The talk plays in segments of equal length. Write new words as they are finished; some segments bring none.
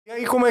E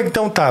aí, como é que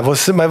então tá?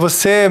 Mas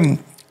você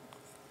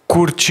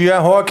curtia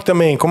rock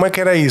também? Como é que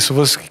era isso?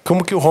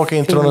 Como que o rock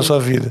entrou na sua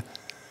vida?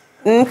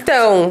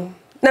 Então,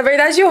 na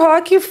verdade o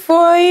rock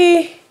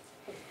foi...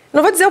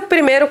 Não vou dizer o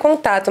primeiro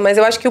contato, mas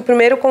eu acho que o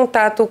primeiro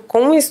contato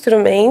com o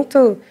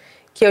instrumento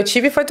que eu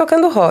tive foi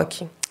tocando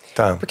rock.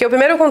 Tá. Porque o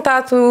primeiro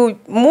contato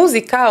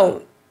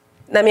musical,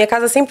 a minha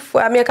casa sempre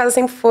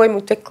foi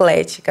muito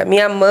eclética.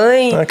 Minha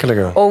mãe que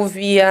legal.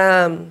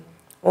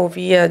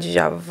 ouvia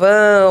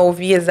Djavan,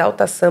 ouvia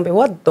Exalta Samba.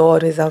 Eu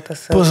adoro Exalta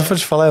Samba. Pô, só pra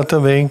te falar, eu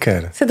também,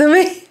 cara. Você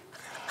também?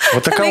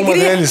 Vou tocar uma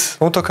deles.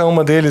 Vamos tocar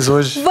uma deles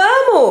hoje.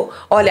 Vamos!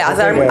 Olha,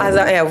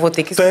 eu vou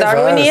ter que estudar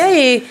harmonia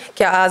aí.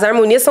 Que as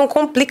harmonias são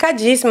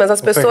complicadíssimas.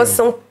 As pessoas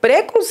são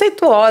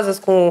preconceituosas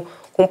com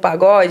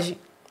pagode.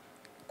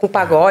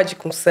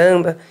 Com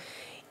samba.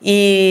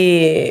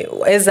 E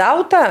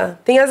Exalta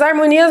tem as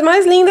harmonias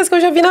mais lindas que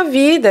eu já vi na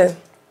vida.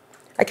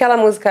 Aquela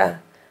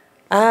música...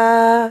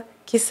 Ah,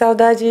 que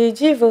saudade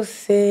de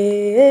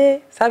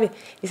você. Sabe?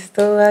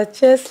 Estou a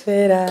te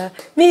esperar.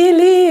 Me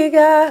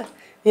liga...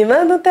 Me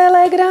manda um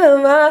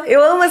telegrama.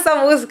 Eu amo essa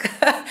música.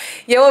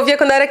 E eu ouvia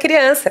quando eu era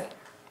criança.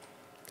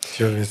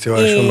 Deixa eu ver se eu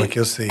acho uma que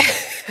eu sei.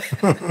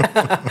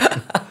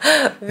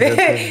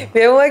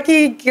 Vê uma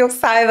que eu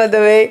saiba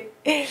também.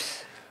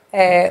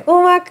 É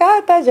uma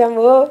carta de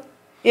amor.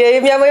 E aí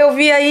minha mãe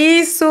ouvia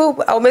isso.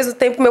 Ao mesmo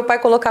tempo meu pai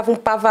colocava um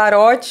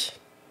Pavarotti.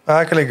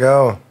 Ah, que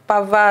legal.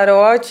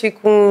 Pavarotti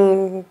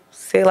com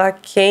sei lá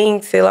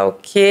quem, sei lá o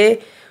quê.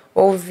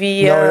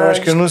 Ouvia. Não, eu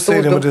acho que eu não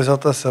sei, lembro do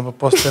Exalta Samba.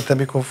 Posso ter até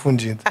me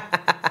confundido.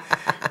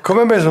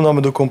 Como é mesmo o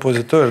nome do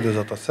compositor do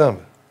Exalta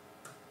Samba?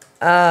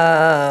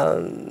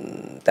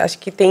 Acho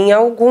que tem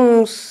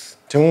alguns.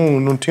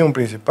 Não tinha um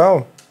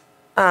principal?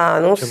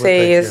 Não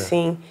sei,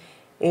 assim.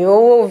 Eu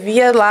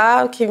ouvia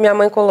lá o que minha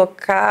mãe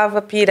colocava,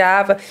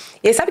 pirava.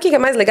 E sabe o que é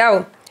mais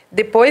legal?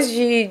 Depois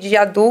de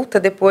adulta,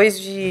 depois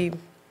de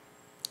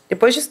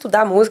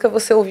estudar música,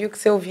 você ouvia o que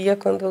você ouvia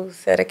quando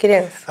você era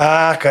criança.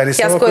 Cara,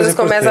 isso é uma coisa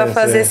importante. Que as coisas começam a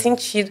fazer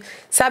sentido.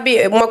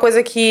 Sabe, uma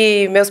coisa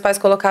que meus pais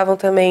colocavam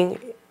também...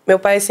 Meu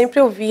pai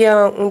sempre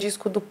ouvia um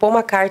disco do Paul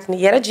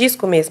McCartney, e era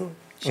disco mesmo.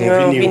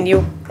 Tinha um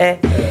vinil.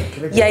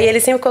 E aí ele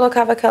sempre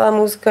colocava aquela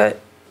música...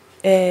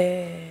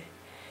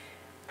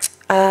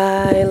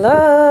 I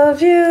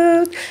love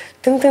you...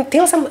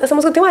 Essa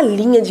música tem uma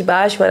linha de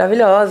baixo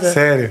maravilhosa.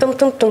 Sério?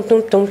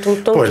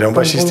 Pô, ele é um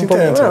baixista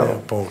intenso, né?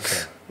 Pô,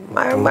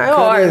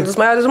 um dos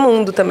maiores do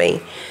mundo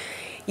também.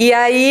 E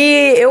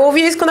aí eu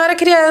ouvi isso quando eu era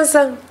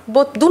criança.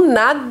 Do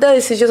nada,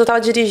 esses dias eu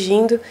tava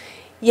dirigindo.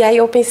 E aí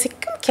eu pensei,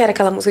 como que era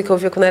aquela música que eu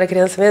ouvia quando eu era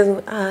criança mesmo?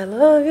 I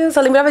love you,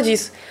 só lembrava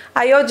disso.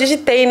 Aí eu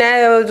digitei,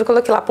 né? Eu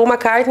coloquei lá, Paul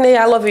McCartney,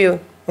 I love you.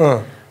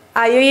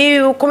 Aí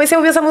eu comecei a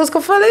ouvir essa música,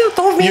 eu falei, eu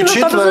tô ouvindo. E o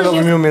título é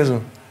Love You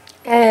mesmo?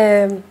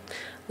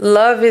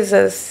 Love is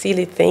a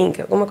silly thing,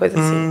 alguma coisa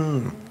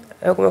assim.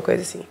 Alguma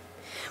coisa assim.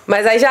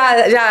 Mas aí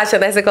já acha,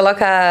 né? Você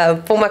coloca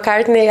Paul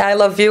McCartney, I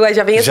Love You, aí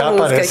já vem essa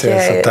música. Aparece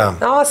essa, tá.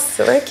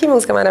 Nossa, que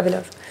música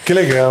maravilhosa. Que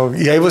legal.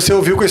 E aí você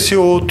ouviu com esses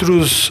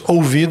outros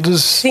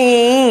ouvidos.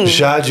 Sim.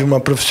 Já de uma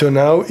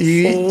profissional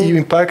e o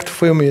impacto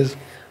foi o mesmo.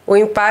 O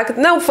impacto...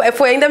 Não,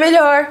 foi ainda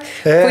melhor.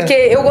 Porque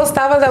eu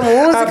gostava da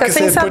música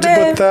sem saber. Você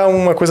pode botar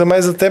uma coisa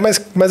até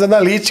mais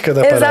analítica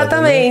da parada.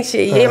 Exatamente.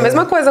 Né? E a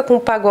mesma coisa com o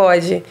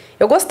pagode.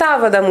 Eu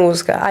gostava da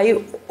música.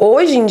 Aí,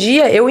 hoje em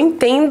dia, eu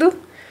entendo...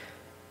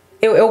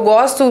 Eu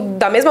gosto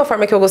da mesma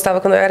forma que eu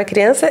gostava quando eu era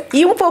criança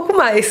e um pouco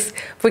mais.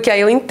 Porque aí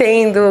eu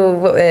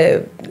entendo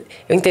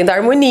a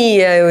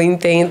harmonia, eu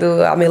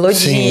entendo a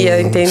melodia,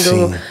 eu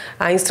entendo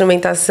a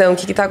instrumentação, o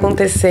que está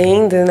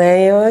acontecendo,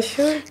 né? Eu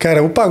acho...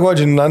 Cara, o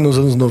pagode lá nos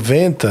anos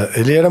 90,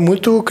 ele era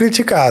muito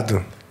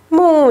criticado.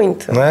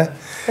 Muito. Né?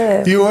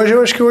 E hoje,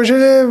 eu acho que hoje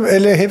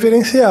ele é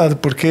reverenciado,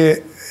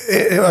 porque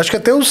eu acho que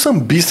até os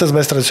sambistas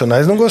mais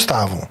tradicionais não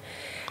gostavam.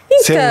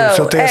 Então, se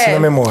eu tenho assim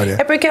na memória.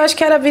 É porque eu acho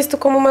que era visto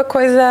como uma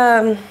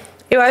coisa...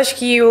 Eu acho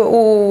que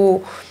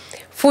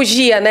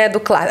fugia, né, do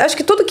clássico. Acho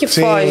que tudo que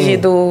foge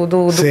do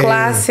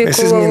clássico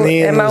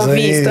é mal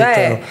visto.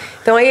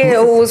 Então aí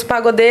os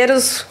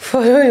pagodeiros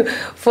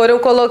foram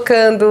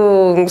colocando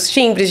uns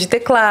timbres de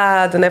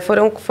teclado, né?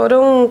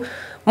 Foram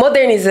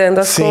modernizando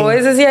as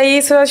coisas. E aí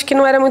isso eu acho que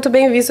não era muito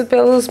bem visto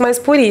pelos mais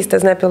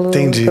puristas, né? Pelos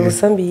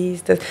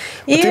sambistas.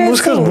 E tem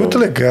músicas muito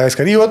legais,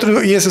 cara.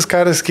 E esses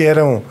caras que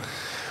eram...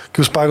 Que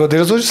os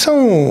pagodeiros hoje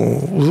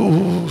são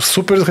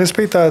super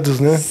respeitados,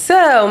 né?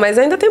 São, mas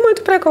ainda tem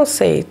muito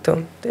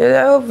preconceito.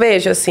 Eu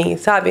vejo assim,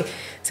 sabe?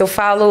 Se eu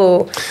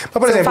falo...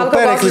 Mas, por exemplo, o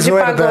Péricles não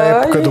era da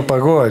época do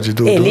pagode?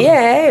 Ele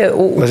é.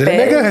 Mas ele é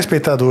mega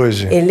respeitado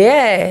hoje. Ele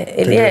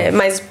é.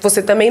 Mas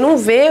você também não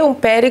vê um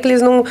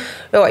Péricles...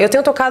 Eu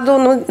tenho tocado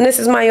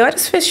nesses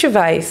maiores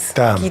festivais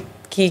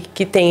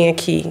que tem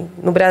aqui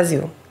no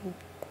Brasil.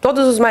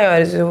 Todos os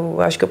maiores, eu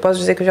acho que eu posso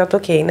dizer que eu já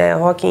toquei, né?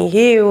 Rock in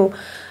Rio...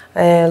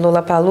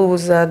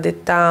 Lollapalooza, The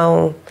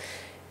Town,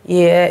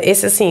 e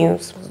esses assim,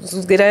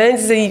 os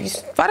grandes, e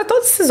fora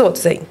todos esses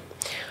outros aí.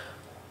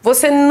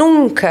 Você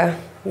nunca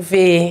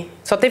vê...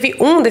 Só teve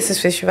um desses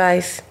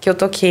festivais que eu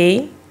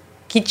toquei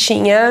que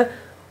tinha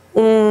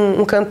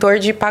um cantor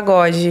de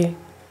pagode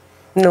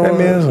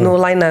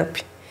no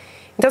line-up.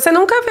 Então você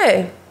nunca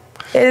vê.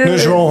 No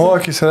João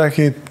Rock, será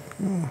que...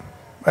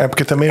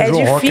 porque também o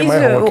João Rock é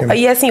mais rock. Né?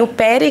 E assim, o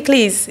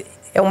Péricles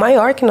é o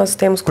maior que nós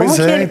temos. Como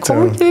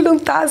que ele não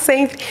tá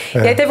sempre? E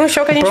aí teve um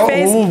show que a gente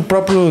fez... O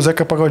próprio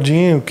Zeca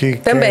Pagodinho, que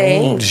é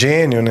um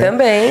gênio, né?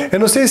 Também. Eu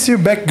não sei se o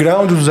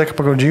background do Zeca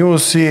Pagodinho ou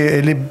se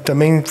ele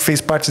também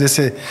fez parte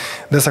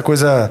dessa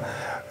coisa...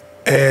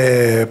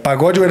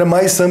 pagode ou era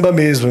mais samba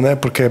mesmo, né?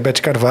 Porque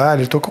Bete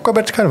Carvalho, tocou com a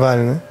Bete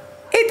Carvalho, né?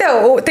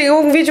 Então, tem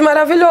um vídeo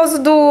maravilhoso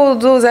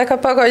do Zeca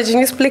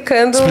Pagodinho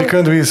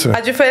explicando isso. A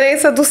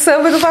diferença do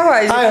samba e do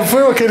pagode.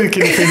 Foi aquele que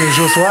ele fez no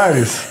Jô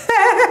Soares?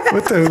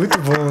 Muito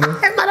bom, né?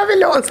 É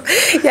maravilhoso.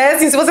 E aí,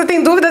 assim, se você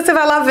tem dúvida, você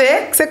vai lá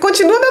ver, que você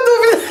continua na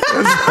dúvida.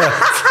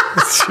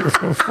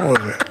 Exato.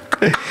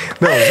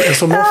 Não, eu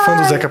sou muito fã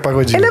do Zeca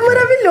Pagodinho. Ele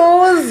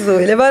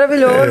é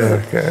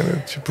maravilhoso. Cara,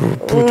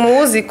 um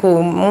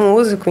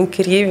músico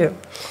incrível.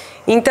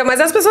 Então,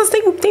 mas as pessoas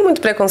têm muito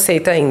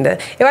preconceito ainda.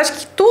 Eu acho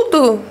que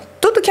tudo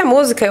que é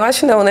música, eu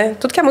acho não, né?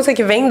 Tudo que é música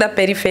que vem da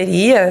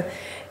periferia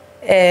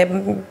é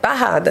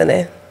barrada,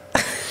 né?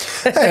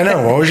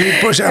 Hoje,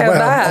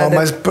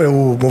 mas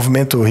o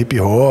movimento hip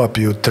hop,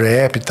 o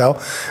trap e tal,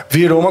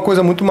 virou uma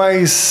coisa muito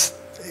mais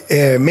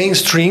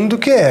mainstream do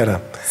que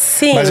era.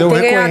 Sim, mas eu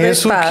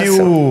reconheço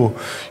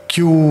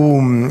que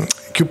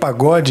o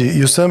pagode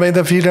e o samba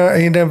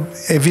ainda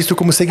é visto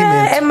como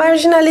segmento. É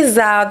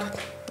marginalizado,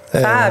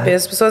 sabe?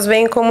 As pessoas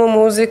veem como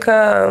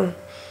música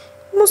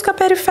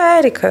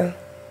periférica,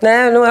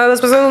 né?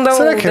 As pessoas não dão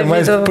Será que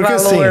porque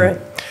valor. Assim,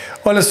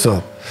 olha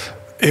só,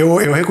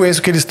 eu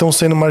reconheço que eles estão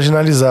sendo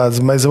marginalizados,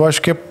 mas eu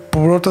acho que é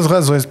por outras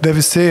razões.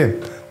 Deve ser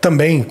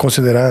também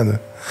considerado.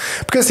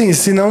 Porque assim,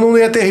 senão não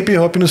ia ter hip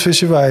hop nos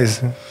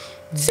festivais.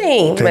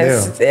 Sim, entendeu?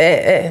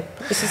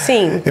 Mas isso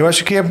sim. Eu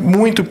acho que é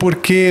muito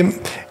porque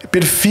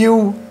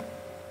perfil...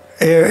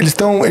 eles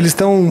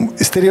estão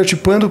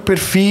estereotipando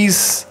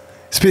perfis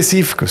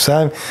específicos,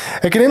 sabe?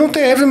 É que nem não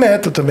tem heavy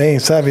metal também,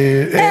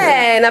 sabe?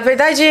 Na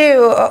verdade,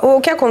 o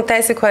que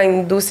acontece com a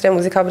indústria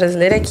musical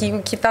brasileira é que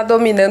o que está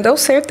dominando é o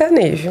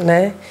sertanejo,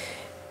 né?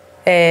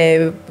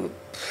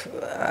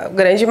 A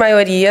grande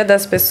maioria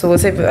das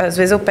pessoas... Às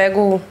vezes eu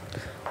pego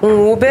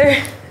um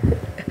Uber...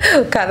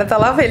 O cara tá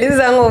lá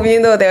felizão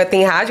ouvindo.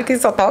 Tem rádio que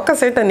só toca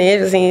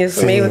sertanejo, assim,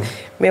 isso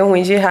meio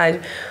ruim de rádio.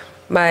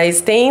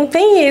 Mas tem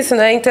isso,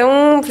 né?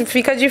 Então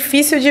fica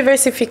difícil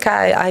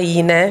diversificar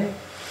aí, né?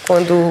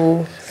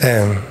 Quando...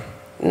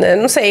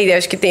 Não sei,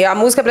 acho que a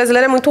música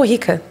brasileira é muito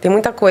rica. Tem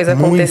muita coisa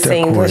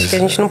acontecendo. Acho que a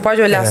gente não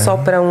pode olhar só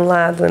para um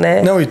lado,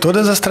 né? Não, e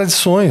todas as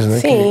tradições, né?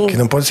 Sim, que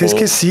não podem ser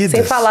esquecidas.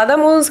 Sem falar da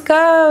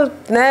música,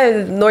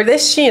 né,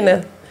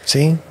 nordestina.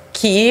 Sim.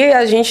 Que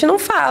a gente não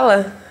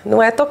fala.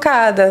 Não é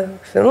tocada.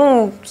 Você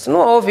não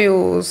ouve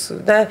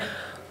né?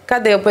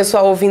 Cadê o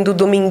pessoal ouvindo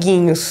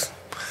Dominguinhos?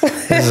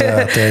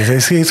 Exato, é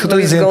isso que eu tô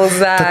dizendo.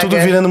 Gonzaga. Tá tudo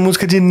virando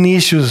música de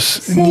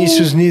nichos.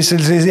 Nichos.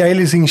 Aí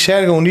eles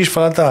enxergam o nicho e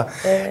falam,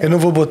 eu não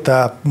vou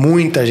botar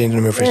muita gente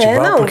no meu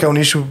festival porque é um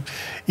nicho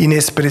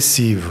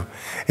inexpressivo.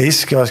 É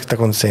isso que eu acho que está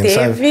acontecendo,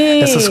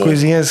 sabe? Essas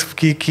coisinhas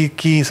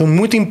que são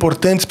muito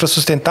importantes para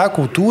sustentar a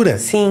cultura.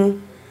 Sim.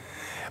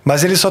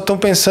 Mas eles só estão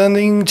pensando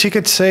em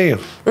ticket sale.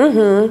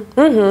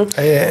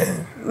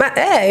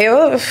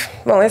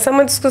 Bom, essa é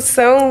uma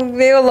discussão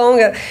meio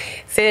longa.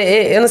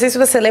 Eu não sei se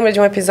você lembra de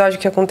um episódio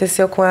que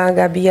aconteceu com a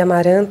Gabi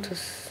Amarantos,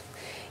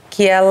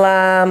 que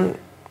ela...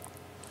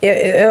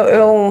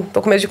 Eu tô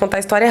com medo de contar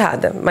a história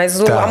errada, mas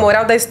a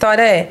moral da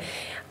história é...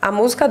 A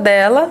música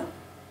dela,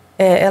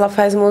 ela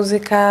faz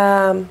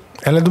música...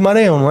 Ela é do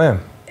Maranhão, não é?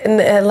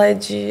 Ela é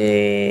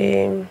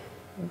de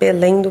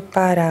Belém do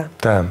Pará,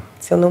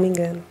 se eu não me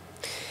engano.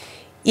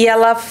 E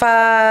ela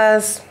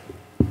faz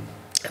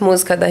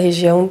música da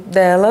região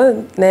dela,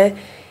 né?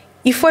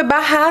 E foi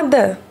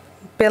barrada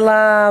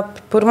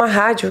por uma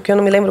rádio, que eu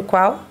não me lembro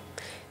qual,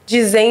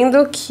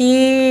 dizendo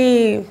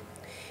que...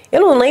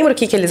 Eu não lembro o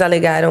que eles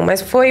alegaram,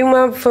 mas foi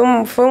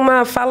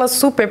uma fala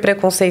super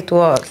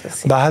preconceituosa.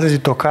 Assim. Barrada de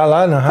tocar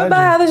lá na rádio? Foi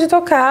barrada de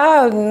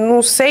tocar,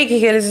 não sei o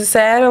que eles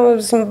disseram,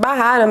 assim,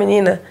 barraram a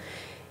menina.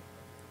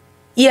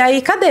 E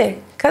aí, cadê?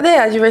 Cadê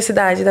a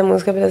diversidade da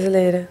música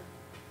brasileira?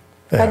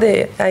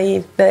 Cadê?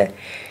 Aí, né?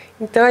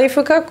 Então aí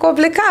fica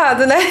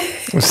complicado, né?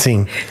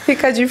 Sim.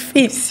 Fica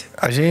difícil.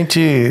 A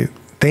gente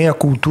tem a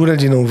cultura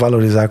de não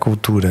valorizar a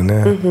cultura,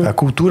 né? A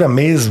cultura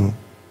mesmo,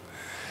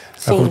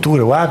 a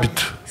cultura, o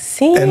hábito,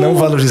 é não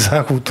valorizar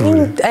a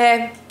cultura.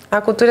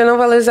 A cultura é não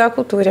valorizar a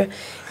cultura.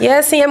 E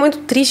assim, é muito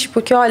triste,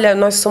 porque olha,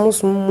 nós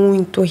somos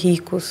muito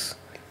ricos.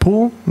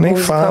 Nem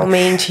fala.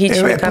 Musicalmente,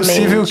 ritmicamente. É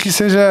possível que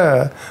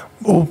seja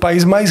o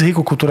país mais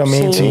rico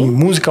culturalmente,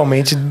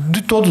 musicalmente,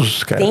 de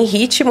todos, cara. Tem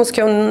ritmos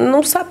que eu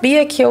não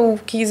sabia que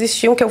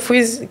existiam, que eu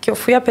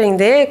fui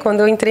aprender quando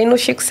eu entrei no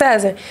Chico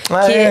César.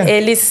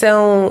 Eles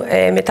são...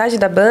 metade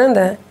da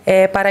banda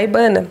é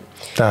paraibana.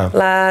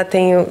 Lá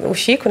tem o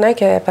Chico, né,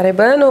 que é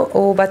paraibano,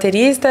 o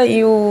baterista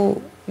e o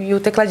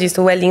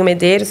tecladista, o Elinho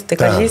Medeiros, o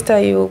tecladista,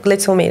 e o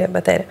Gleidson Meira,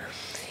 batera.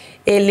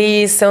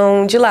 Eles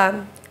são de lá.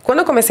 Quando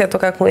eu comecei a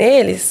tocar com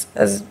eles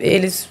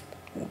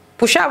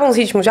puxavam uns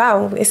ritmos já,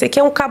 esse aqui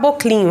é um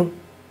caboclinho.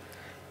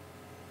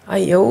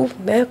 Aí eu,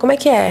 né, como é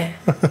que é?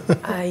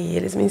 Aí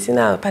eles me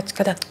ensinavam,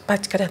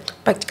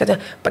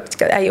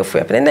 aí eu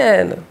fui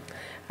aprendendo.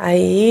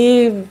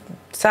 Aí,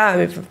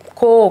 sabe,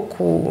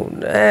 coco,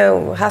 né,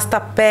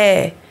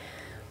 rastapé,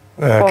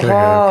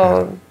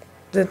 forró,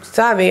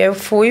 sabe? Eu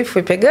fui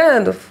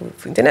pegando,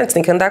 fui entendendo. Você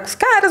tem que andar com os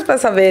caras pra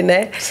saber,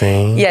 né?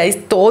 Sim. E aí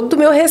todo o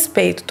meu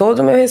respeito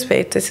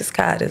a esses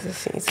caras,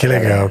 assim. Que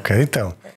legal, cara. Então,